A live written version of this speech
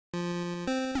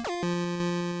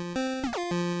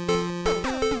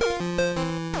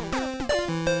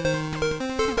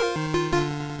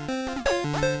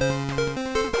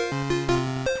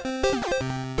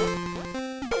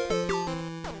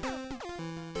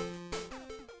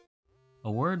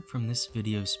A word from this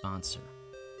video's sponsor.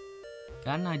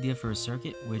 Got an idea for a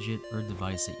circuit, widget, or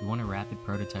device that you want to rapid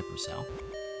prototype or sell?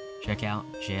 Check out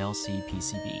JLC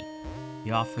PCB.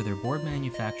 They offer their board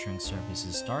manufacturing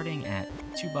services starting at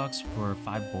 $2 for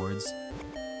 5 boards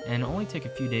and only take a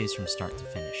few days from start to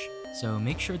finish. So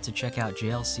make sure to check out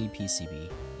JLC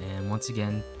PCB, and once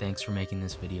again, thanks for making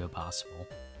this video possible.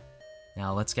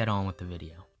 Now let's get on with the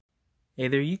video. Hey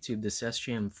there YouTube, this is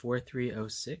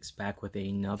SJM1406 back with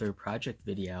another project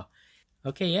video.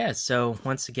 Okay, yeah, so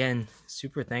once again,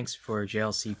 super thanks for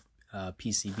JLC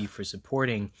PCB for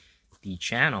supporting the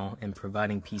channel and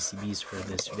providing PCBs for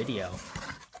this video.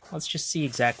 Let's just see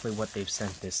exactly what they've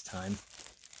sent this time.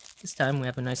 This time we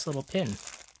have a nice little pin.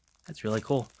 That's really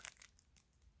cool.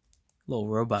 Little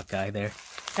robot guy there.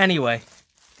 Anyway,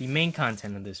 the main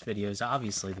content of this video is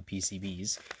obviously the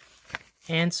PCBs.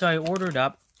 And so I ordered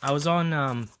up. I was on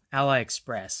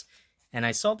Aliexpress, and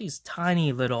I saw these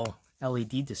tiny little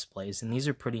LED displays, and these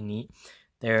are pretty neat.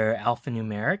 They're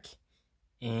alphanumeric,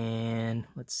 and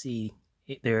let's see,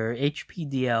 they're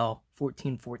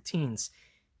HPDL-1414s.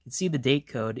 You can see the date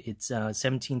code. It's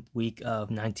 17th week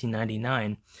of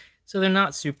 1999. So they're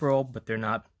not super old, but they're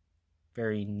not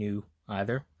very new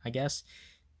either, I guess.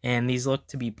 And these look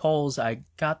to be poles. I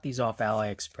got these off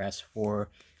AliExpress for,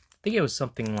 I think it was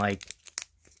something like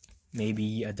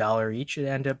maybe $1 each. It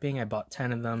ended up being, I bought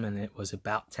 10 of them and it was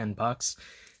about 10 bucks.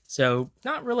 So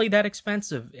not really that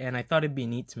expensive, and I thought it'd be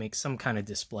neat to make some kind of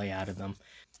display out of them.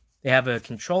 They have a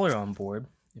controller on board.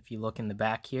 If you look in the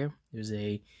back here, there's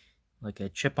like a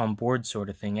chip on board sort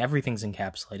of thing. Everything's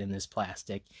encapsulated in this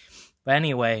plastic. But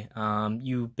anyway,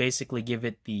 you basically give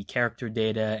it the character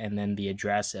data and then the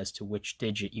address as to which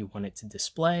digit you want it to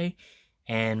display,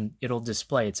 and it'll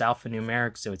display. It's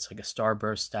alphanumeric, so it's like a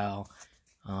starburst style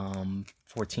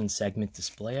 14 segment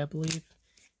display, I believe.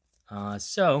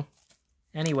 So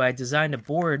anyway, I designed a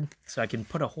board so I can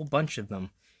put a whole bunch of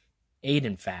them, 8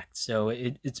 in fact. So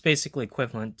it's basically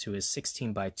equivalent to a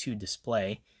 16 by 2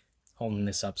 display. Holding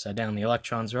this upside down, the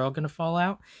electrons are all going to fall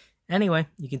out. Anyway,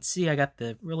 you can see I got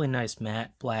the really nice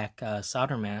matte black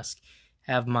solder mask.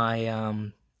 Have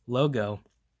my logo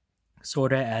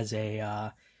sort of as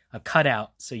a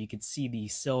cutout, so you could see the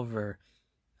silver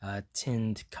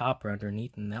tinned copper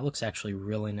underneath, and that looks actually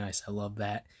really nice. I love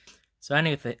that. So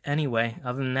anyway,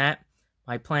 other than that,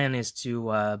 my plan is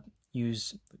to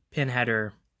use pin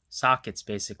header sockets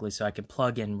basically, so I can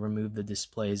plug and remove the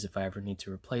displays if I ever need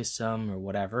to replace some or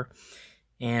whatever.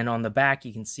 And on the back,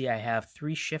 you can see I have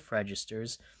 3 shift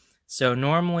registers. So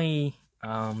normally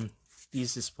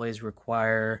these displays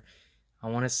require, I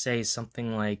want to say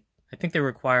something like, I think they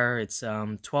require, it's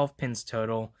 12 pins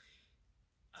total.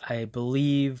 I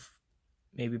believe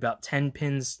maybe about 10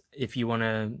 pins if you want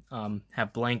to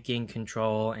have blanking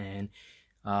control and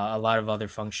a lot of other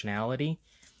functionality.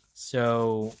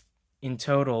 So in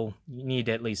total, you need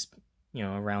at least,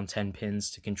 around 10 pins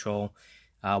to control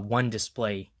one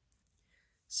display.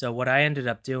 So what I ended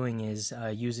up doing is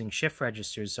using shift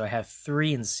registers. So I have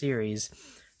 3 in series.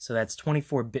 So that's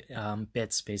 24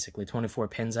 bits, basically 24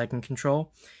 pins I can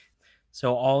control.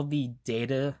 So all the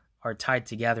data are tied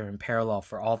together in parallel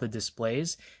for all the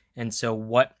displays. And so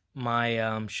what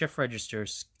my shift register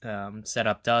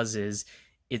setup does is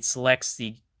it selects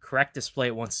the correct display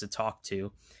it wants to talk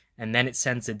to, and then it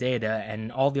sends the data,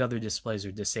 and all the other displays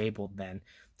are disabled then.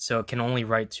 So it can only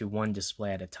write to one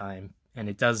display at a time. And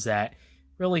it does that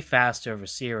really fast over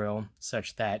serial,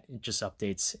 such that it just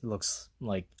updates, it looks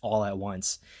like all at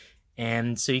once.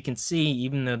 And so you can see,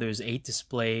 even though there's 8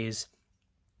 displays,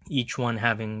 each one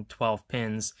having 12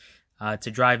 pins,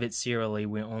 to drive it serially,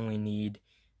 we only need,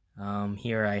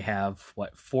 here I have,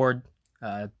 4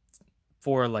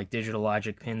 like digital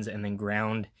logic pins, and then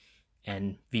ground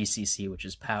and VCC, which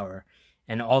is power.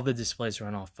 And all the displays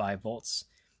run off 5 volts.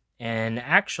 And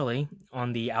actually,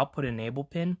 on the output enable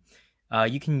pin,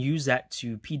 you can use that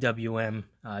to PWM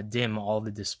dim all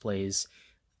the displays.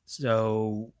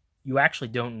 So you actually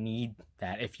don't need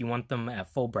that. If you want them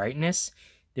at full brightness,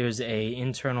 there's a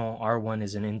internal, R1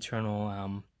 is an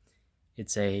internal,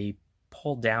 it's a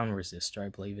pull down resistor, I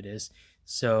believe it is.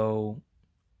 So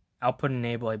output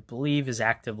enable, I believe, is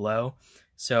active low.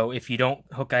 So if you don't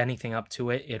hook anything up to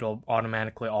it, it'll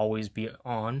automatically always be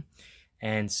on.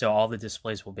 And so all the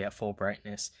displays will be at full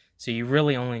brightness. So you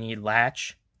really only need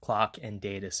latch, clock, and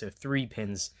data. So 3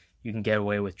 pins, you can get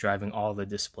away with driving all the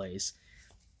displays.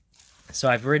 So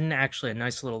I've written actually a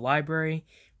nice little library.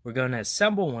 We're going to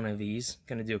assemble one of these. I'm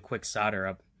going to do a quick solder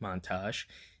up montage.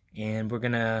 And we're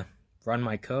going to run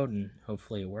my code, and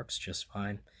hopefully it works just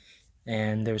fine.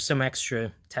 And there's some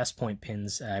extra test point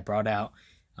pins I brought out.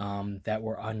 that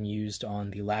were unused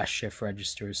on the last shift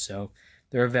registers, so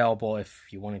they're available if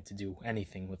you wanted to do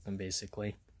anything with them,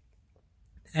 basically.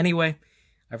 Anyway,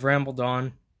 I've rambled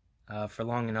on for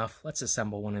long enough. Let's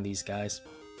assemble one of these guys.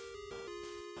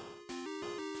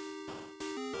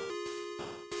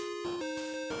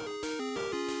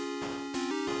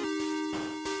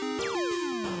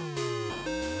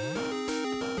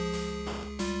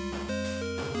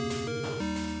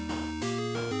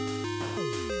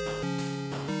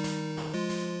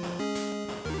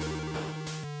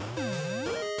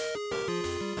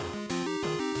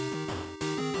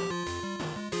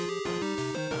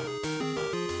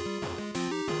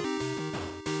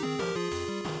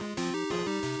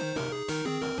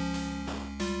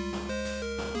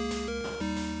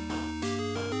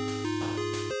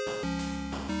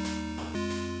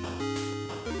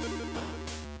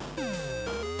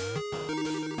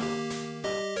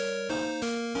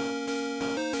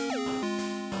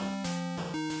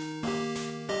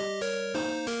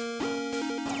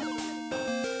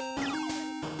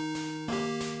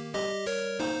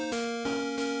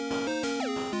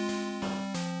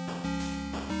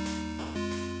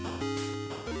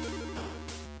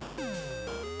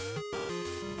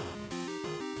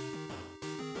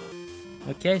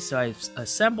 Okay, so I've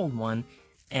assembled one,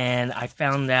 and I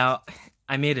found out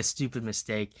I made a stupid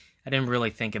mistake. I didn't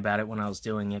really think about it when I was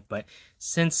doing it, but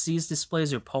since these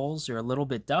displays are poles, they're a little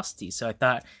bit dusty, so I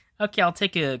thought, okay, I'll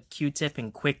take a Q-tip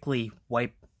and quickly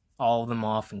wipe all of them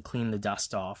off and clean the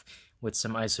dust off with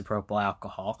some isopropyl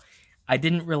alcohol. I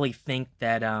didn't really think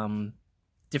that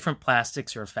different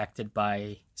plastics are affected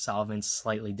by solvents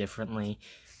slightly differently.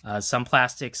 Some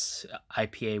plastics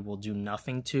IPA will do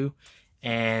nothing to,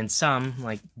 and some,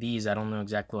 like these, I don't know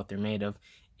exactly what they're made of,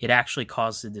 it actually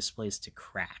causes the displays to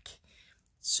crack.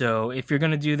 So if you're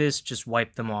going to do this, just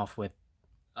wipe them off with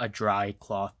a dry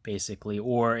cloth, basically,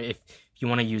 or if you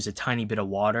want to use a tiny bit of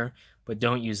water, but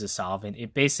don't use a solvent.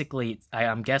 It basically,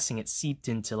 I'm guessing it seeped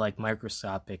into like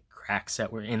microscopic cracks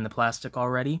that were in the plastic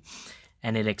already,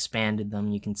 and it expanded them.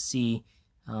 You can see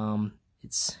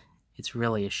it's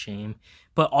really a shame,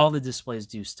 but all the displays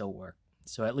do still work.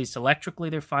 So at least electrically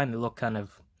they're fine. They look kind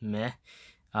of meh,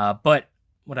 but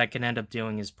what I can end up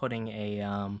doing is putting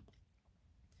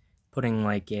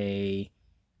like a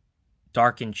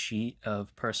darkened sheet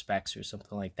of Perspex or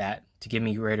something like that to give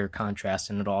me greater contrast,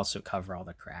 and it'll also cover all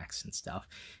the cracks and stuff.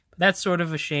 But that's sort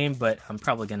of a shame, but I'm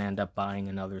probably going to end up buying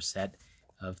another set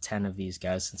of 10 of these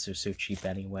guys since they're so cheap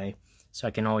anyway. So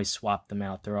I can always swap them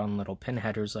out. They're on little pin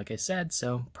headers, like I said,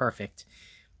 so perfect.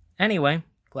 Anyway,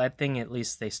 glad thing at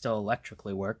least they still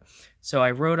electrically work. So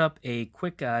I wrote up a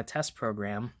quick test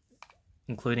program,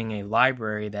 including a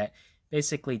library that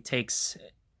basically takes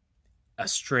a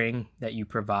string that you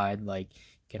provide, like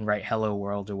you can write hello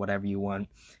world or whatever you want,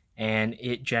 and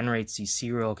it generates these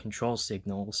serial control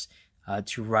signals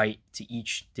to write to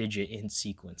each digit in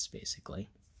sequence, basically.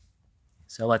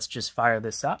 So let's just fire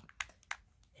this up,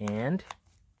 and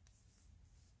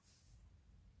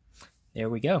there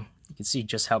we go. You can see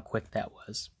just how quick that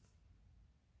was.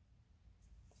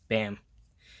 Bam.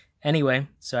 Anyway,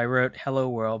 so I wrote hello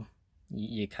world.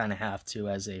 You kind of have to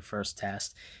as a first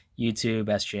test. YouTube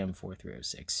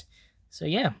SJM4306. So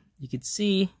yeah, you can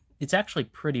see it's actually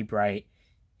pretty bright,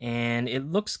 and it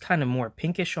looks kind of more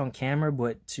pinkish on camera,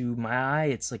 but to my eye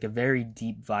it's like a very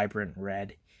deep vibrant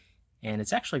red, and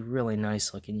it's actually really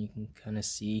nice looking. You can kind of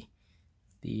see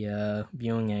the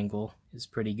viewing angle is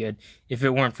pretty good, if it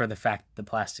weren't for the fact that the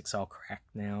plastic's all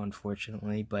cracked now,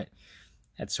 unfortunately, but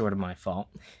that's sort of my fault.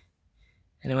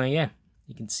 Anyway, yeah,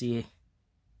 you can see.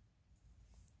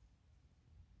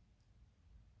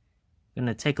 I'm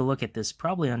going to take a look at this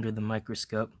probably under the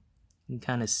microscope. You can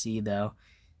kind of see, though,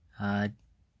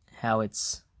 how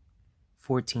it's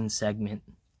 14 segment.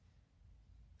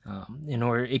 In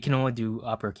order, it can only do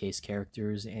uppercase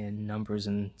characters and numbers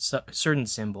and certain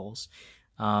symbols.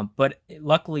 But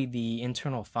luckily, the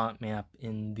internal font map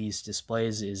in these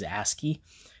displays is ASCII.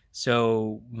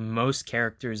 So most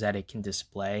characters that it can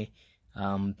display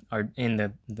are in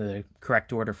the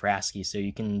correct order for ASCII. So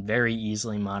you can very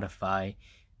easily modify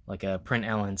like a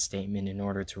println statement in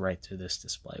order to write to this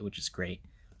display, which is great.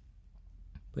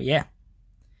 But yeah,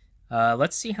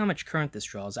 let's see how much current this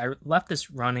draws. I left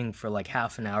this running for like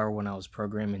half an hour when I was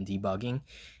programming debugging,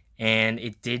 and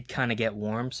it did kind of get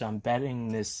warm, so I'm betting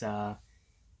this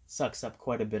sucks up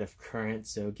quite a bit of current.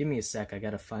 So give me a sec, I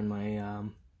gotta find my,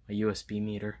 my USB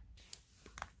meter.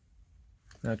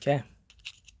 Okay.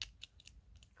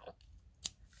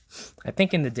 I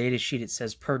think in the data sheet it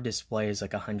says per display is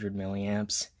like 100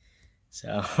 milliamps.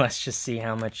 So let's just see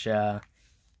how much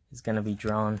is going to be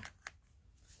drawn.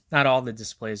 not all the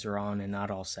displays are on and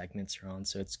not all segments are on,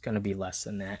 so it's going to be less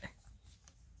than that.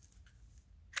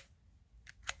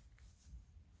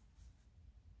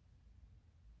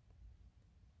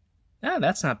 Ah,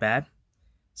 that's not bad.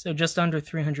 So just under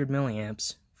 300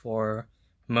 milliamps for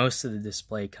most of the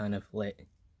display kind of lit.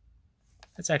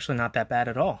 That's actually not that bad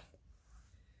at all.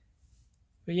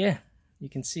 But yeah, you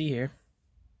can see here,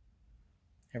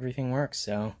 everything works,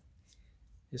 so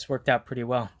this worked out pretty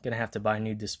well. Gonna have to buy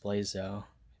new displays though.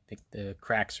 I think the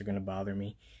cracks are gonna bother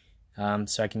me.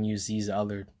 So I can use these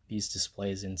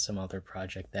displays in some other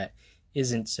project that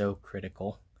isn't so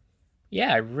critical.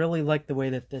 Yeah, I really like the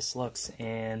way that this looks,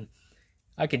 and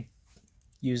I could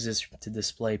use this to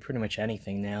display pretty much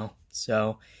anything now.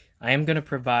 So I am going to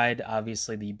provide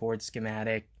obviously the board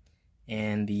schematic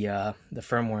and the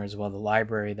firmware as well, the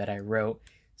library that I wrote.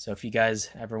 So if you guys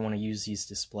ever want to use these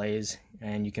displays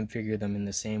and you configure them in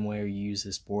the same way or you use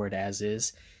this board as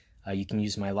is, you can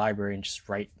use my library and just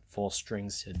write full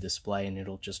strings to display and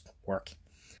it'll just work.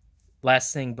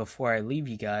 Last thing before I leave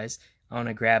you guys, I want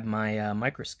to grab my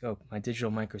microscope, my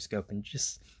digital microscope, and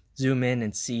just zoom in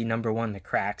and see, number one, the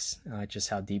cracks, just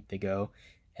how deep they go,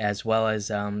 as well as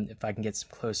if I can get some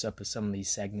close-up of some of these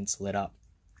segments lit up.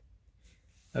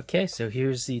 Okay, so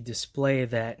here's the display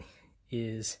that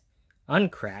is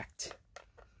uncracked.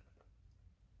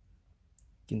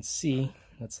 You can see,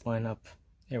 let's line up,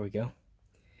 there we go.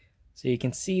 So you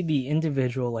can see the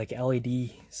individual like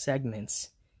LED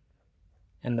segments,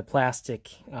 and the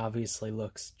plastic obviously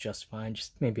looks just fine,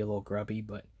 just maybe a little grubby,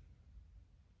 but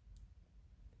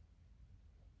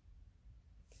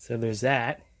so there's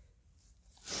that.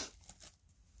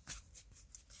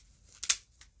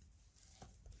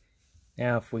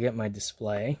 Now if we get my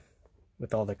display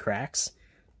with all the cracks,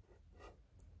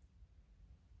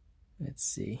 let's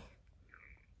see.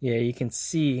 Yeah, you can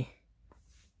see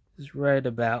it's right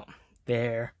about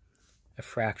there, a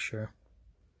fracture.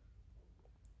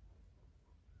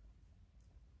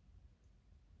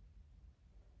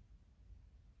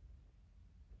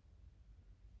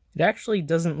 It actually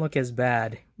doesn't look as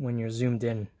bad when you're zoomed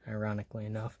in, ironically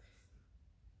enough.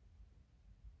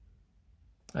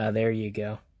 There you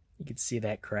go. You can see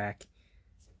that crack.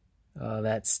 Oh,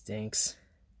 that stinks.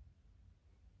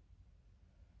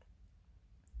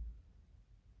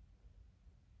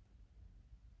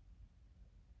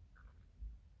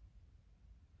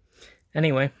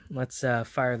 Anyway, let's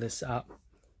fire this up.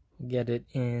 Get it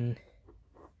in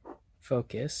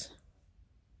focus.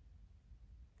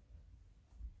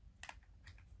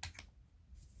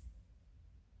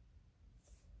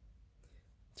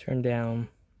 Turn down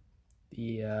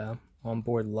the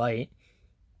onboard light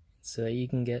so that you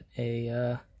can get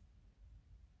a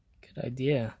good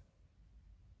idea.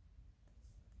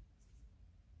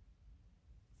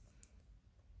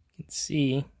 You can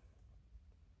see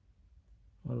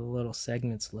all the little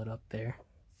segments lit up there.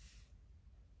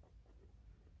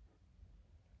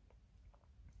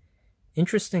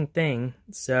 Interesting thing,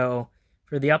 so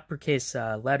for the uppercase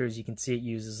letters, you can see it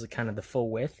uses kind of the full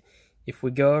width. If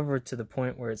we go over to the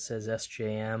point where it says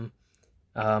SJM,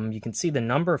 you can see the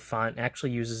number font actually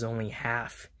uses only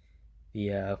half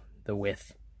the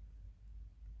width.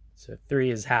 So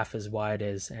 3 is half as wide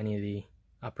as any of the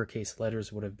uppercase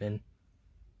letters would have been.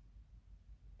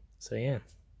 So yeah,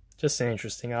 just an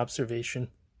interesting observation.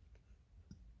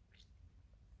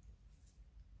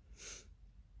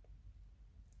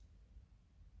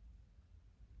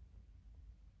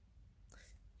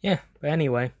 Yeah, but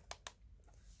anyway,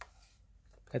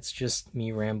 that's just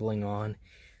me rambling on.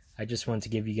 I just wanted to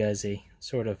give you guys a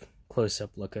sort of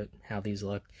close-up look at how these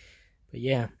look. But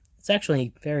yeah, it's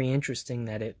actually very interesting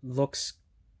that it looks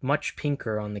much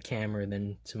pinker on the camera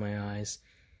than to my eyes.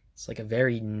 It's like a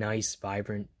very nice,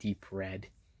 vibrant, deep red.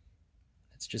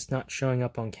 It's just not showing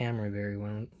up on camera very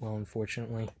well,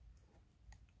 unfortunately.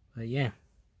 But yeah.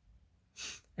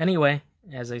 Anyway,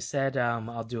 as I said,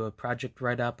 I'll do a project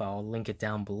write-up. I'll link it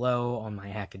down below on my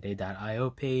hackaday.io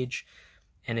page.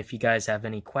 And if you guys have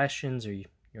any questions or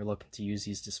you're looking to use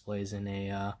these displays in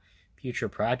a future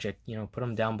project, you know, put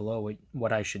them down below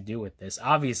what I should do with this.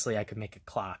 Obviously, I could make a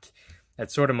clock.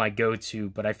 That's sort of my go-to,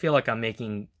 but I feel like I'm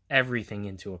making everything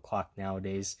into a clock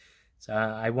nowadays. So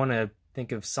I want to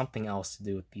think of something else to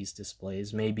do with these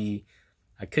displays. Maybe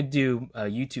I could do a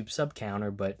YouTube sub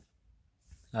counter, but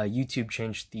YouTube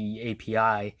changed the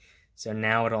API, so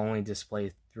now it'll only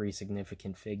display 3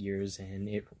 significant figures, and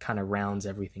it kind of rounds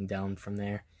everything down from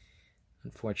there,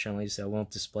 unfortunately, so it won't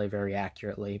display very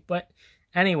accurately. But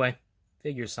anyway,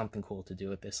 figure something cool to do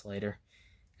with this later.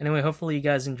 Anyway, hopefully you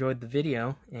guys enjoyed the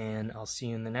video, and I'll see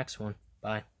you in the next one.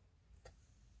 Bye.